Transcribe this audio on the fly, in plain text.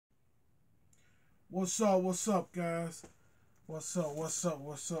What's up, guys? What's up?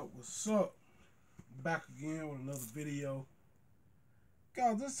 Back again with another video.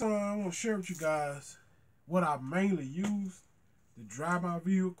 Guys, this time I want to share with you guys what I mainly use to drive my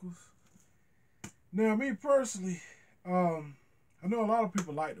vehicles. Now, me personally, I know a lot of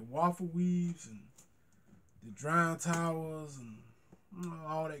people like the waffle weaves and the drying towers and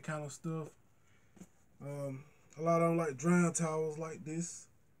all that kind of stuff. A lot of them like drying towels like this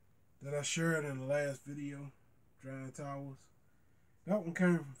that I shared in the last video, drying towels. That one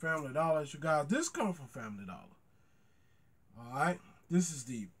came from Family Dollar, you guys. This comes from Family Dollar. Alright, this is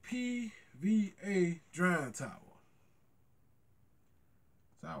the PVA drying towel.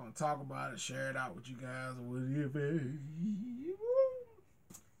 So I want to talk about it, share it out with you guys.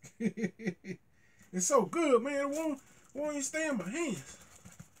 It's so good, man. It won't even stay in my hands.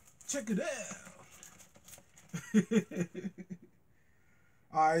 Check it out.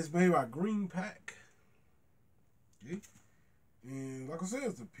 Alright, it's made by Green Pack. Okay. And like I said,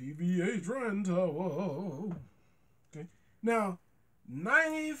 it's a PVA drying towel. Okay. Now,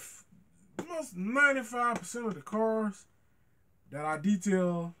 almost 95% of the cars that I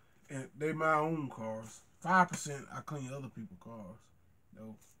detail, and they're my own cars. 5% I clean other people's cars. You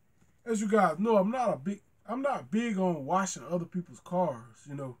know, as you guys know, I'm not big on washing other people's cars.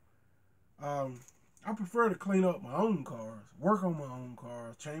 You know, I prefer to clean up my own cars, work on my own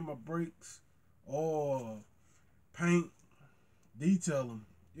cars, change my brakes, oil, paint, detail them,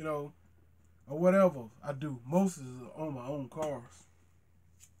 you know, or whatever I do. Most is on my own cars.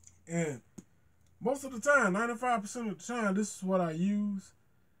 And most of the time, 95% of the time, this is what I use.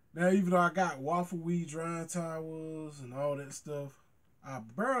 Now, even though I got waffle weed drying towels and all that stuff, I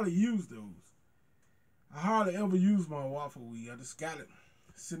barely use those. I hardly ever use my waffle weed. I just got it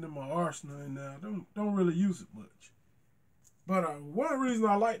sitting in my arsenal, and I don't really use it much. But one reason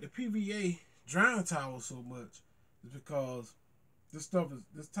I like the PVA drying towel so much is because this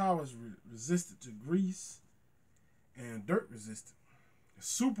towel is resistant to grease and dirt resistant. It's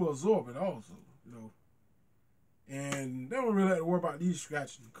super absorbent also, you know. And they don't really have to worry about these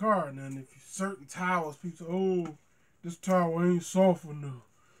scratching the car. And then if certain towels, people say, oh, this towel ain't soft enough,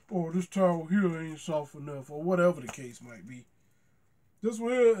 or this towel here ain't soft enough, or whatever the case might be. This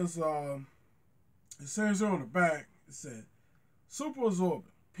one here is, it says here on the back, it said, super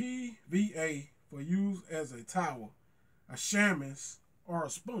absorbent, PVA, for use as a towel, a chamios, or a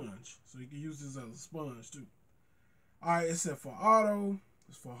sponge. So you can use this as a sponge too. Alright, it said for auto,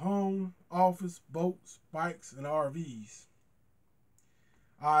 it's for home, office, boats, bikes, and RVs.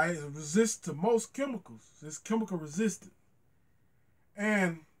 Alright, it resists to most chemicals. It's chemical resistant.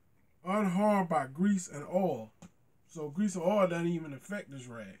 And unharmed by grease and oil. So grease and oil doesn't even affect this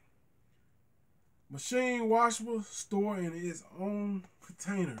rag. Machine washable, store in its own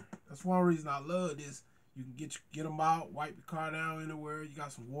container. That's one reason I love this. You can get them out, wipe your car down anywhere. You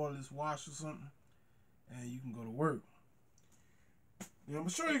got some waterless wash or something, and you can go to work. Now, I'm going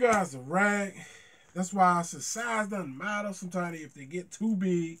to show you guys the rag. That's why I said size doesn't matter. Sometimes if they get too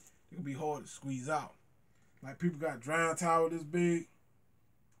big, it can be hard to squeeze out. Like people got drying towel this big.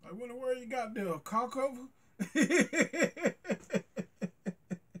 Like, what in the world you got there? A car cover?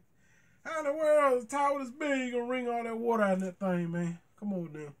 How in the world is a towel this big? You gonna wring all that water out of that thing, man? Come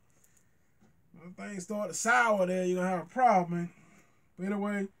on now. When the thing start to sour there, you're gonna have a problem, man. But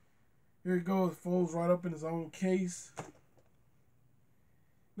anyway, here it goes. It folds right up in its own case.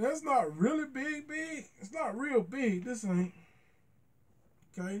 Now, it's not really big. It's not real big. This ain't.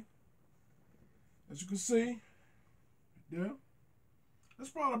 Okay. As you can see, yeah.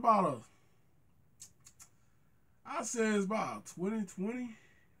 That's probably about I'd say it's about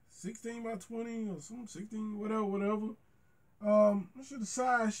 16 by 20 or something, 16, whatever. The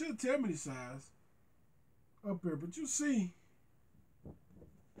size should tell me the size up here, but you see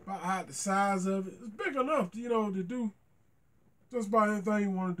about how the size of it. It's big enough, you know, to do just about anything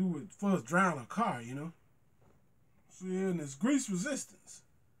you want to do with first drying a car, you know. So yeah, and it's grease resistance.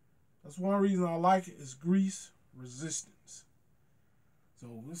 That's one reason I like it. It's grease resistance.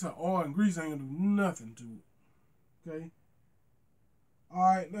 So it's an oil and grease ain't gonna do nothing to it. Okay.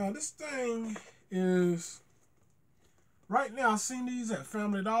 Alright, now this thing is right now. I seen these at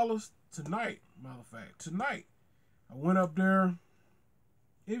Family Dollars tonight. Matter of fact, tonight I went up there,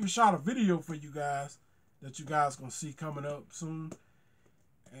 even shot a video for you guys that you guys gonna see coming up soon,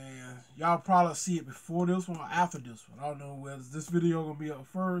 and y'all probably see it before this one or after this one. I don't know whether this video gonna be up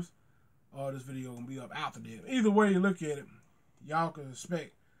first or this video gonna be up after this. Either way you look at it, y'all can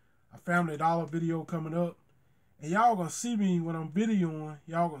expect a Family Dollar video coming up. And y'all gonna see me when I'm videoing.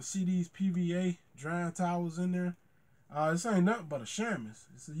 Y'all gonna see these PVA drying towels in there. This ain't nothing but a chamios.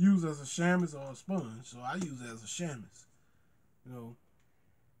 It's used as a chamios or a sponge, so I use it as a chamios. You know.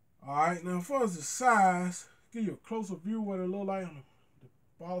 All right, now as far as the size, give you a closer view of what it look like on the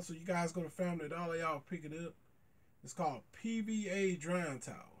bottle, so you guys go to Family Dollar, y'all pick it up. It's called PVA drying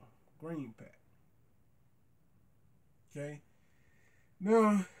towel, green pack. Okay.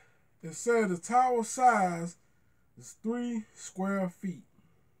 Now it said the towel size is 3 square feet.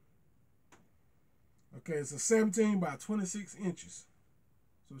 Okay, it's a 17 by 26 inches.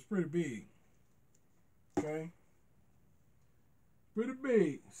 So it's pretty big. Okay. Pretty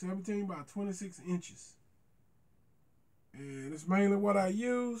big. 17 by 26 inches. And it's mainly what I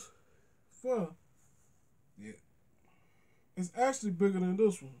use for. Yeah. It's actually bigger than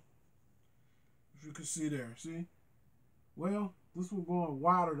this one. If you can see there. See? Well, this one going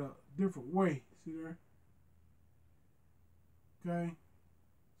wider the different way. See there? Okay.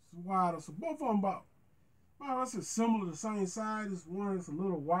 It's wider. So both of them about, well, that's similar, the same size. This one is a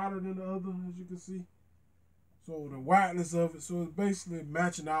little wider than the other, as you can see. So the wideness of it, so it's basically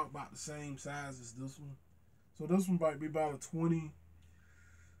matching out about the same size as this one. So this one might be about a 20,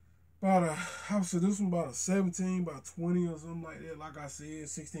 I would say this one about a 17 by 20 or something like that. Like I said,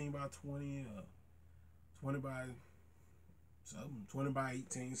 16 by 20, 20 by something, 20 by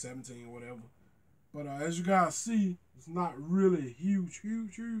 18, 17, or whatever. But as you guys see, it's not really huge,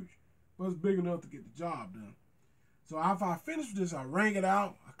 but it's big enough to get the job done. So after I finish with this, I wring it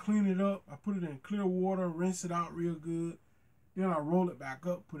out, I clean it up, I put it in clear water, rinse it out real good. Then I roll it back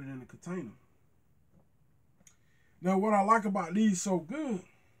up, put it in the container. Now what I like about these so good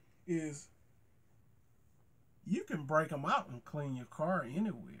is you can break them out and clean your car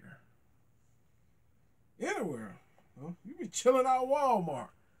anywhere. Anywhere. Well, you be chilling out at Walmart.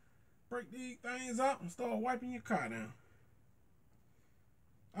 Break these things out and start wiping your car down.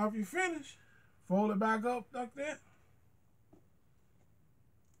 After you finish, fold it back up like that.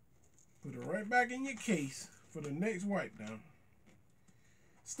 Put it right back in your case for the next wipe down.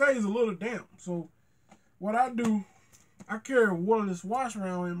 Stays a little damp, so what I do, I carry a waterless wash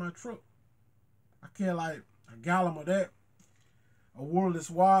around in my truck. I carry like a gallon of that, a waterless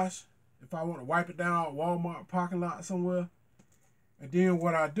wash, if I want to wipe it down at Walmart parking lot somewhere. And then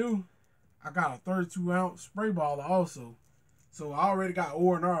what I do, I got a 32-ounce spray bottle also. So I already got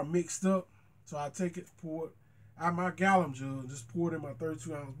O&R mixed up. So I take it, pour it out my gallon jug, just pour it in my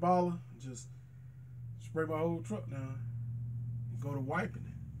 32-ounce bottle, and just spray my whole truck down and go to wiping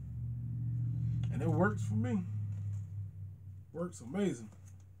it. And it works for me. Works amazing.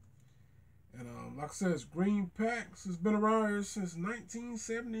 And like I said, it's green packs. It's been around here since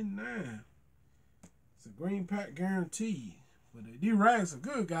 1979. It's a green pack guarantee. But these rags are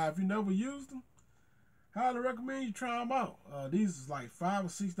good, guys. If you never used them, highly recommend you try them out. These is like $5 or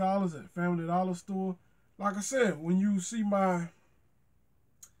 $6 at Family Dollar store. Like I said, when you see my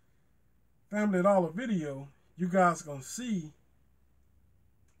Family Dollar video, you guys gonna see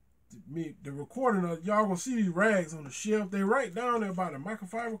the recording of y'all gonna see these rags on the shelf. They right down there by the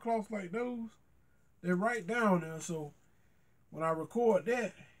microfiber cloths like those. They're right down there. So when I record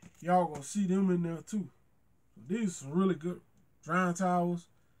that, y'all gonna see them in there too. So these are some really good drying towels.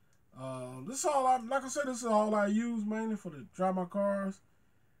 This is all like I said, this is all I use mainly for to dry my cars.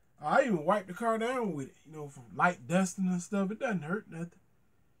 I even wipe the car down with it, you know, from light dusting and stuff. It doesn't hurt nothing.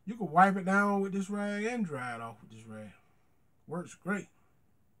 You can wipe it down with this rag and dry it off with this rag. Works great.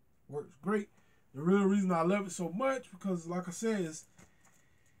 Works great. The real reason I love it so much, because like I said,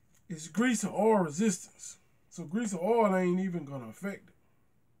 it's grease and oil resistance. So grease and oil ain't even gonna affect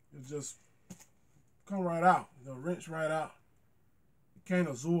it. It just come right out. It'll rinse right out. It can't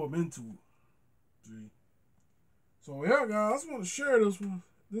absorb into it. See? So yeah, guys, I just want to share this one.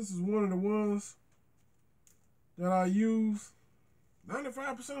 This is one of the ones that I use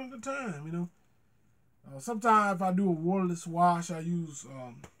 95% of the time, you know. Sometimes if I do a waterless wash, I use,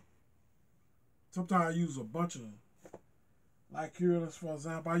 sometimes I use a bunch of, like here, for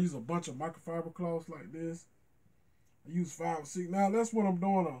example, I use a bunch of microfiber cloths like this. I use 5 or 6. Now, that's what I'm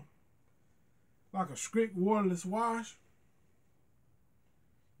doing, like a strict waterless wash.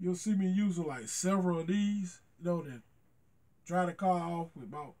 You'll see me using like several of these, you know, to dry the car off with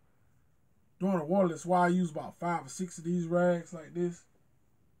about, during a waterless wash, I use about 5 or 6 of these rags like this.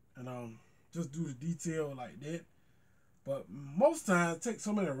 And just do the detail like that. But most times, I take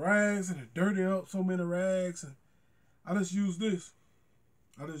so many rags and dirty up so many rags, and I just use this.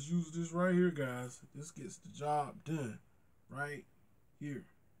 I just use this right here, guys. This gets the job done right here.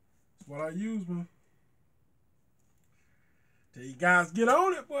 That's what I use, man. Tell you guys, get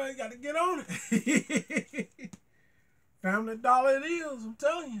on it, boy. You got to get on it. Family Dollar it is, I'm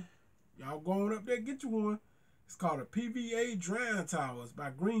telling you. Y'all going up there, get you one. It's called a PVA drying towel. It's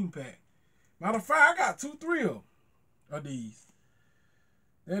by Green Pack. Matter of fact, I got 2, 3 of these.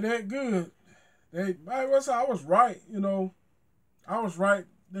 They're that good. I was right, you know. I was right.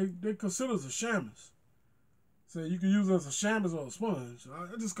 They consider us a chamois. So you can use it as a chamois or a sponge.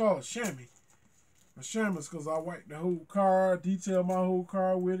 I just call it chamois. A chamois because I wipe the whole car, detail my whole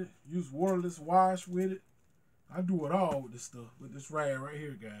car with it, use waterless wash with it. I do it all with this stuff, with this rag right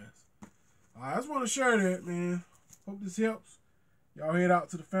here, guys. I just want to share that, man. Hope this helps. Y'all head out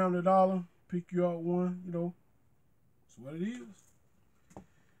to the Family Dollar, pick you out one, you know. That's what it is.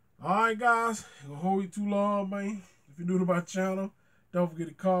 Alright, guys. It won't hold you too long, man. If you're new to my channel, don't forget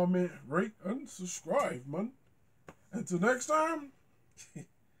to comment, rate, and subscribe, man. Until next time,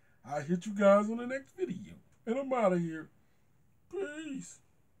 I'll hit you guys on the next video. And I'm out of here. Peace.